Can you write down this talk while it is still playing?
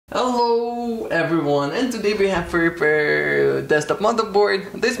everyone, and today we have to repair desktop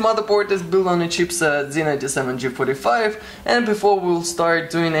motherboard. This motherboard is built on a chipset Z97-G45, and before we'll start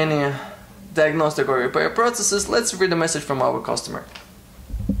doing any diagnostic or repair processes, let's read a message from our customer.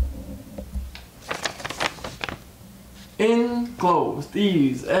 Enclosed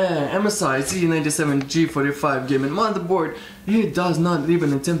is a MSI Z97-G45 gaming motherboard. It does not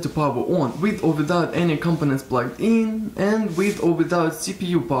even attempt to power on, with or without any components plugged in, and with or without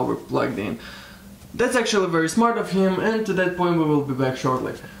CPU power plugged in. That's actually very smart of him, and to that point we will be back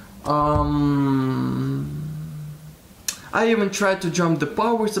shortly. I even tried to jump the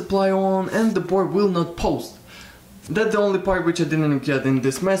power supply on, and the board will not post. That's the only part which I didn't get in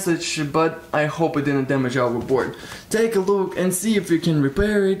this message, but I hope it didn't damage our board. Take a look and see if you can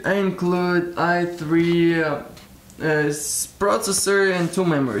repair it. I include i3 processor and 2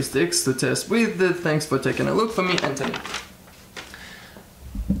 memory sticks to test with. Thanks for taking a look for me, Anthony.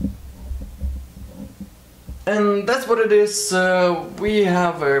 And that's what it is. We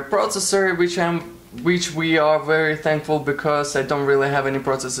have a processor which we are very thankful because I don't really have any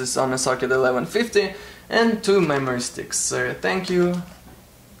processors on a socket 1150, and 2 memory sticks. Thank you.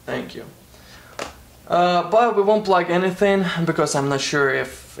 But we won't plug anything because I'm not sure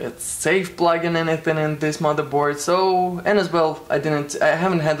if it's safe plugging anything in this motherboard. So, and as well, I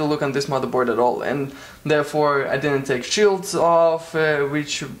haven't had a look on this motherboard at all, and therefore I didn't take shields off,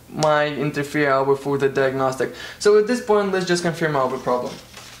 which might interfere with the diagnostic. So at this point, let's just confirm our problem.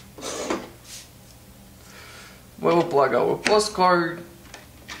 We'll plug our postcard,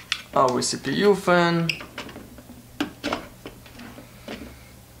 our CPU fan,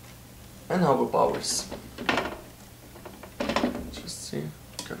 and our powers. Just see.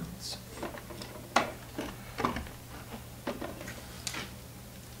 Okay, let's see.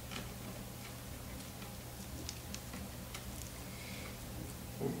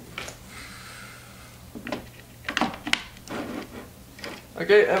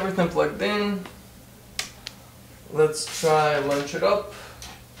 Okay, everything plugged in. Let's try launch it up.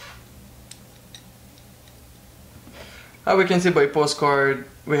 How we can see by postcard,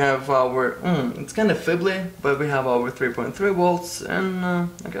 we have our, it's kind of fibbly, but we have our 3.3 volts, and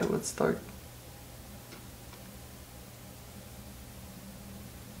okay, let's start.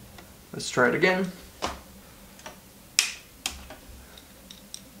 Let's try it again.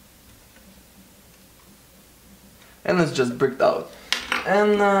 And it's just bricked out.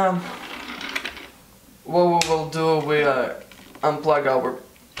 And what we will do, we unplug our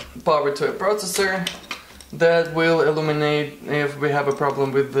power to a processor. That will illuminate if we have a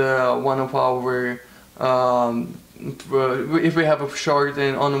problem with one of our, if we have a short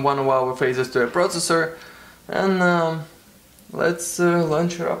on one of our phases to a processor. And let's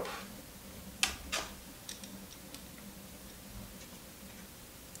launch it up.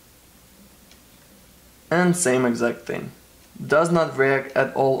 And same exact thing. Does not react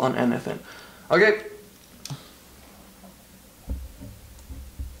at all on anything. Okay.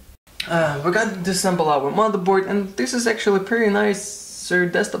 We got to disassemble our motherboard, and this is actually pretty nice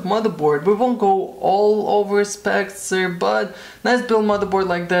desktop motherboard. We won't go all over specs, but nice build motherboard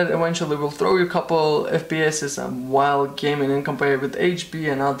like that eventually will throw you a couple FPSs while gaming and compare with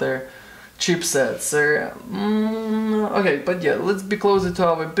HP and other chipsets. Okay, but yeah, let's be closer to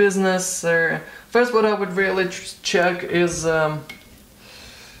our business. First, what I would really check is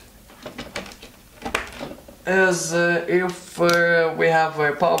if we have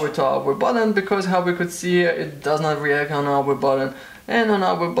a power to our button, because how we could see it does not react on our button, and on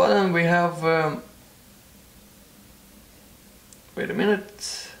our button we have wait a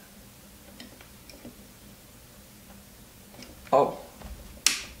minute, oh,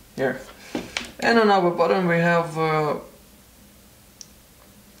 here, and on our button we have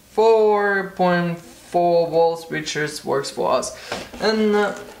 4.4 volts, which works for us.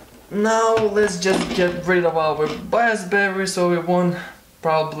 And now let's just get rid of our bias battery so it won't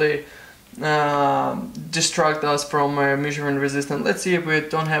probably distract us from measuring resistance. Let's see if we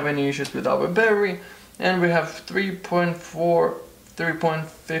don't have any issues with our battery. And we have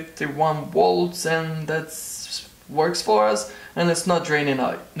 3.51 volts, and that works for us, and it's not draining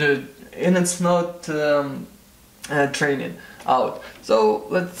out, and it's not draining out. So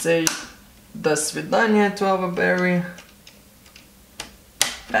let's say the Svidania to our battery.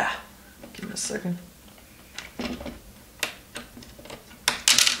 Give me a second.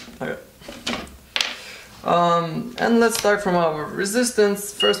 Okay. And let's start from our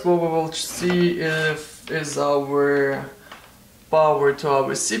resistance. First, what we will see is our power to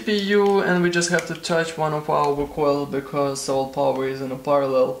our CPU, and we just have to touch one of our coils because all power is in a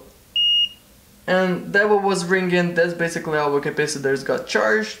parallel. and that what was ringing, that's basically our capacitors got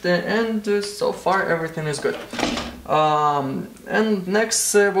charged, and so far everything is good. And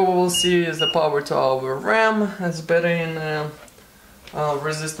next what we will see is the power to our RAM. It's better in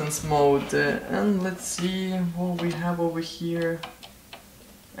resistance mode, and let's see what we have over here.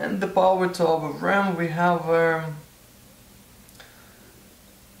 And the power to our RAM, we have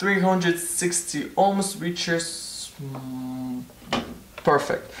 360 ohms, which is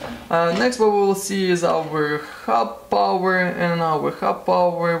perfect. Next what we will see is our hub power, and our hub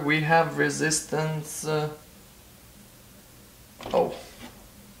power we have resistance.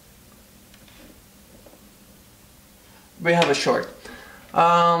 We have a short.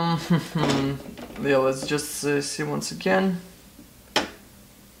 Yeah, let's just see once again.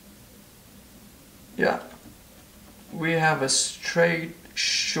 Yeah, we have a straight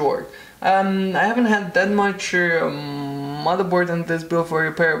short. I haven't had that much motherboard in this build for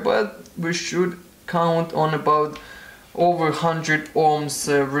repair, but we should count on about over 100 ohms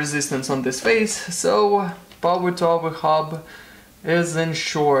resistance on this face, so power to our hub is in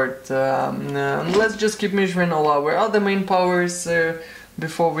short. Let's just keep measuring all our other main powers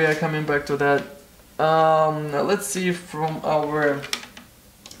before we are coming back to that. Let's see from our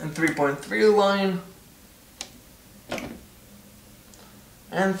 3.3 line.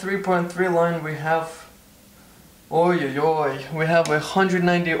 And 3.3 line we have, we have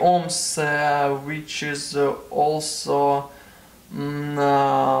 190 ohms, which is also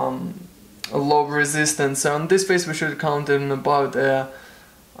a low resistance. So on this face we should count in about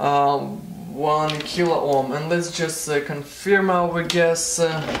 1 kilo ohm. And let's just confirm our guess.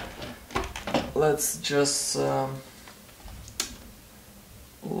 Let's just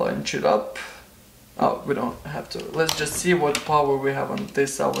launch it up. Oh, we don't have to. Let's just see what power we have on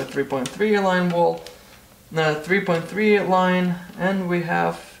this our 3.3 line wall. 3.3 line, and we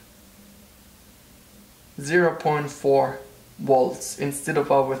have 0.4 volts instead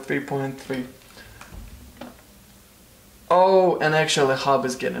of our 3.3. Oh, and actually hub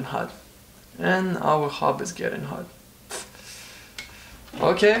is getting hot. And our hub is getting hot.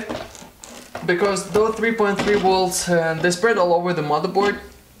 Okay, because those 3.3 volts, they spread all over the motherboard.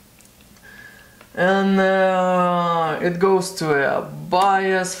 And it goes to a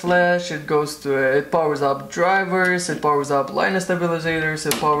bias flash, it powers up drivers, it powers up line stabilizers,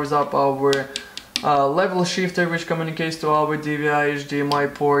 it powers up our level shifter, which communicates to our DVI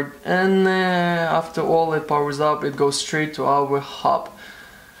HDMI port, and after all it powers up, it goes straight to our hub.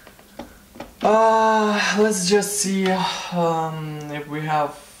 Let's just see if we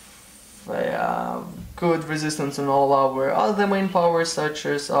have good resistance on all our other main powers, such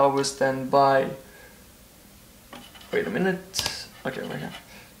as our standby. Wait a minute. Okay, right here.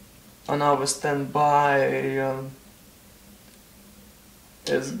 On our standby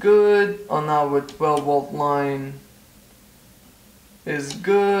is good. On our 12 volt line is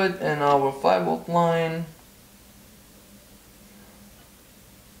good, and our 5 volt line,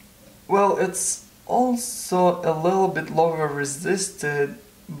 well, it's also a little bit lower resisted,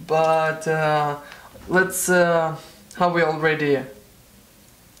 but let's how we already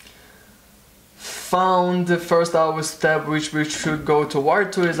found the first our step, which we should go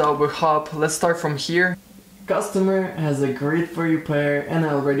toward to, is our hub. Let's start from here. Customer has agreed for repair, and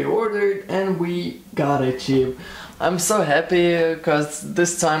I already ordered, and we got it cheap. I'm so happy because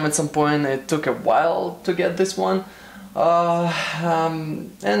this time at some point it took a while to get this one,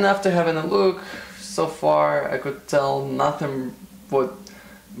 and after having a look, so far I could tell nothing what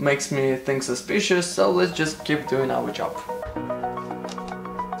makes me think suspicious, so let's just keep doing our job.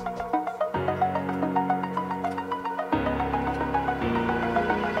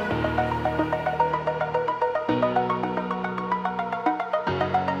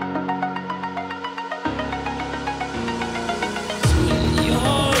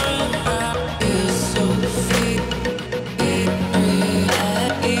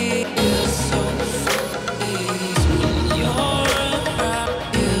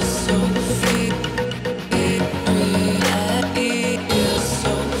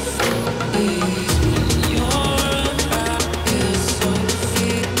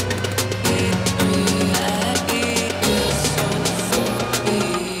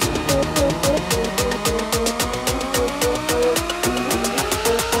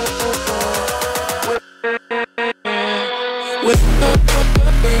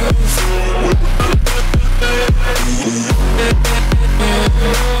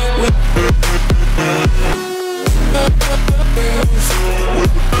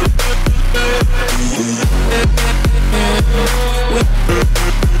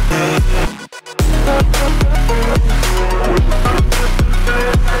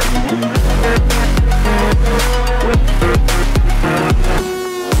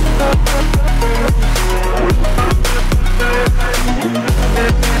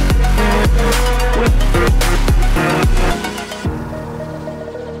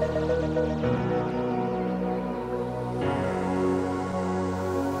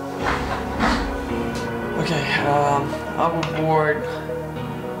 Okay, our board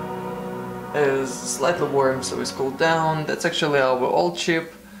is slightly warm, so it's cooled down. That's actually our old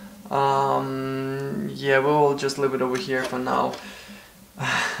chip. Yeah, we will just leave it over here for now.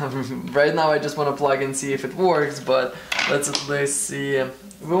 Right now I just want to plug and see if it works, but let's at least see.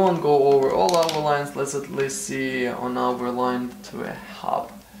 We won't go over all our lines, let's at least see on our line to a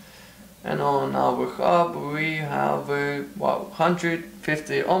hub. And on our hub we have a, wow,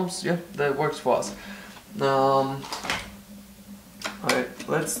 150 ohms, yeah, that works for us. Alright,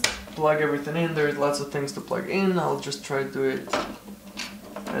 let's plug everything in. There's lots of things to plug in. I'll just try to do it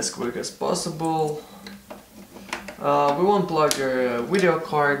as quick as possible. We won't plug a video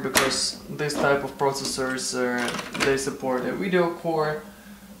card because this type of processors they support a video core.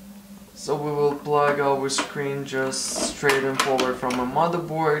 So we will plug our screen just straight and forward from a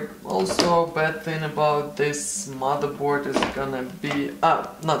motherboard. Also, bad thing about this motherboard is gonna be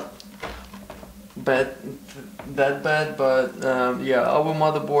not bad, that bad, but yeah, our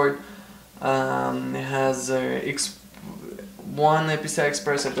motherboard has X1 PCI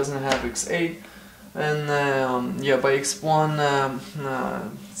Express. It doesn't have X8, and yeah, by X1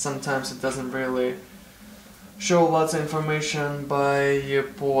 sometimes it doesn't really show lots of information by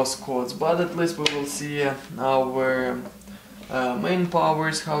pause codes, but at least we will see our main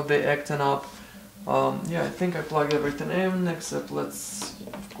powers, how they acting up. Yeah, I think I plugged everything in, except let's,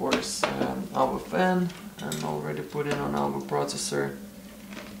 of course, our fan, and already put it on our processor.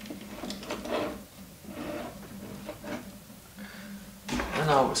 And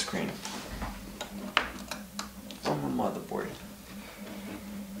our screen from a motherboard.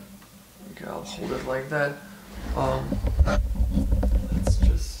 Okay, I'll hold it like that. Let's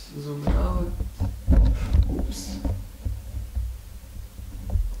just zoom it out. Oops.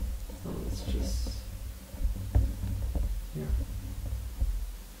 Let's just, yeah.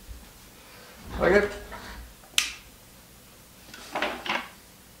 Okay.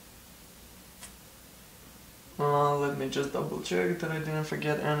 Let me just double check that I didn't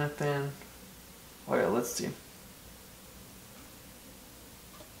forget anything. Oh yeah, let's see.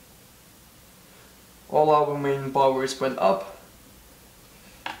 All our main powers went up.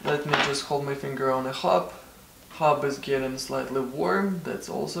 Let me just hold my finger on the hub. Hub is getting slightly warm, that's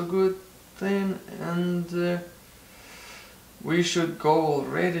also a good thing. And we should go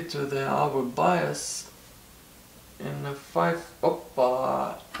already to our BIOS in a 5.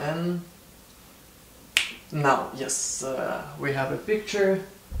 And now, yes, we have a picture.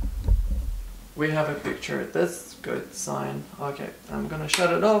 We have a picture, that's good sign. Okay, I'm gonna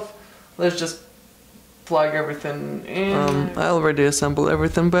shut it off. Let's just plug everything in. I already assembled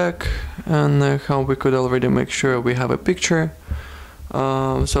everything back, and how we could already make sure we have a picture.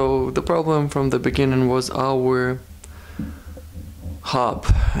 So the problem from the beginning was our hub,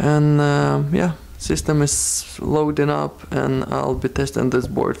 and yeah, system is loading up, and I'll be testing this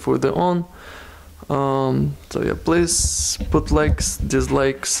board further on. So yeah, please put likes,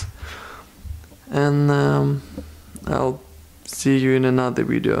 dislikes, and I'll see you in another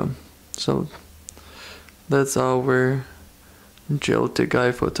video. So that's our GLT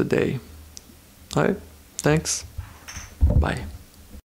guy for today. Alright, thanks, bye.